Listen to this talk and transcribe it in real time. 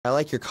I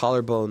like your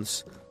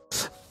collarbones.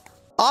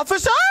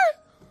 Officer!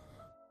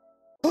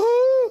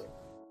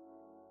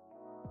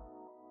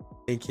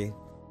 Thank you.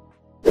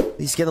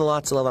 He's getting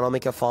lots of love and I'll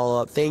make a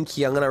follow-up. Thank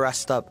you. I'm gonna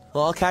rest up.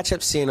 Well, I'll catch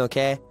up soon,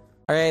 okay?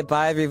 Alright,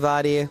 bye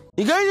everybody.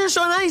 You guys are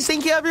so nice.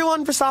 Thank you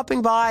everyone for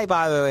stopping by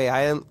the way.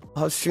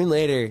 I'll stream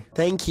later.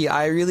 Thank you.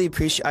 I really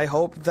appreciate. I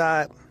hope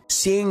that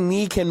seeing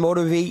me can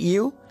motivate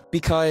you,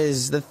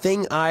 because the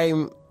thing I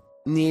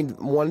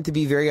wanted to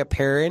be very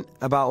apparent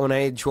about when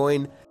I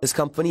joined this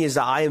company is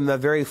that I am a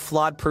very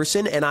flawed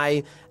person and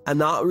I am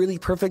not really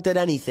perfect at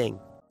anything.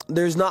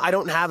 I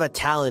don't have a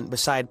talent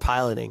beside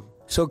piloting.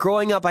 So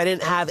growing up, I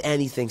didn't have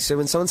anything. So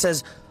when someone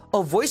says,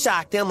 oh, voice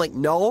acting, I'm like,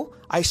 no,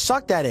 I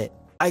sucked at it.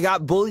 I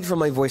got bullied for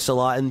my voice a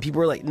lot, and people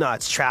were like, no,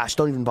 it's trash,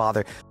 don't even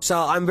bother. So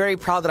I'm very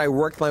proud that I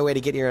worked my way to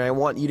get here, and I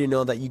want you to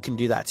know that you can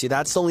do that too.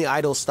 That's the only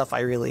idol stuff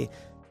I really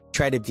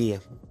try to be.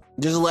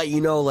 Just to let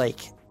you know, like,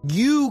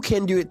 you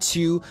can do it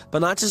too, but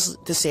not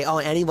just to say, oh,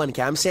 anyone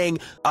can. I'm saying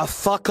a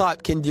fuck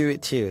up can do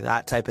it too,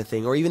 that type of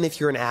thing. Or even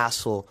if you're an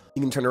asshole,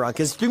 you can turn around.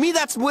 Because to me,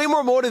 that's way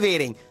more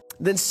motivating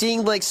than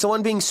seeing like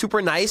someone being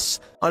super nice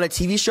on a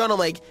TV show, and I'm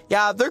like,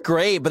 yeah, they're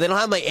great, but they don't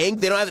have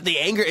they don't have the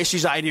anger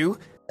issues I do,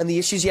 and the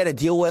issues you had to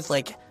deal with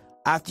like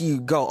after you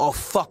go, oh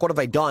fuck, what have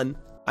I done?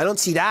 I don't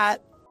see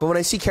that. But when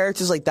I see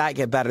characters like that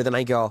get better, then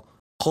I go,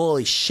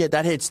 holy shit,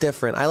 that hits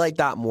different. I like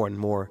that more and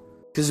more.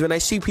 Because when I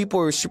see people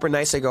who are super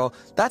nice, I go,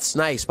 that's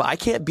nice, but I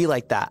can't be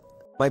like that.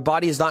 My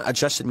body has not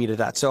adjusted me to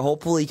that. So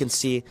hopefully you can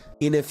see,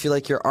 even if you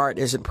like your art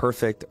isn't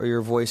perfect or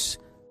your voice,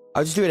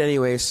 I'll just do it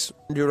anyways.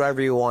 Do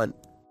whatever you want.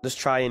 Just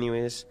try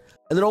anyways.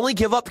 And then only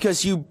give up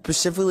because you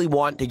specifically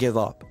want to give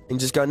up. And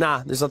just go,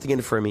 nah, there's nothing in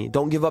it for me.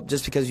 Don't give up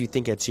just because you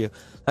think it's you.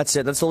 That's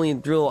it. That's the only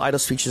real idle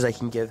speeches I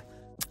can give.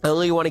 I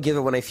only want to give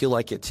it when I feel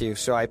like it too.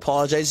 So I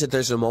apologize if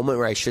there's a moment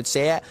where I should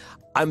say it.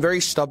 I'm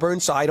very stubborn,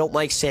 so I don't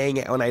like saying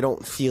it when I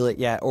don't feel it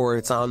yet or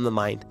it's on the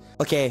mind.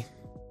 Okay.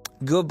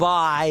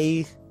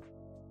 Goodbye.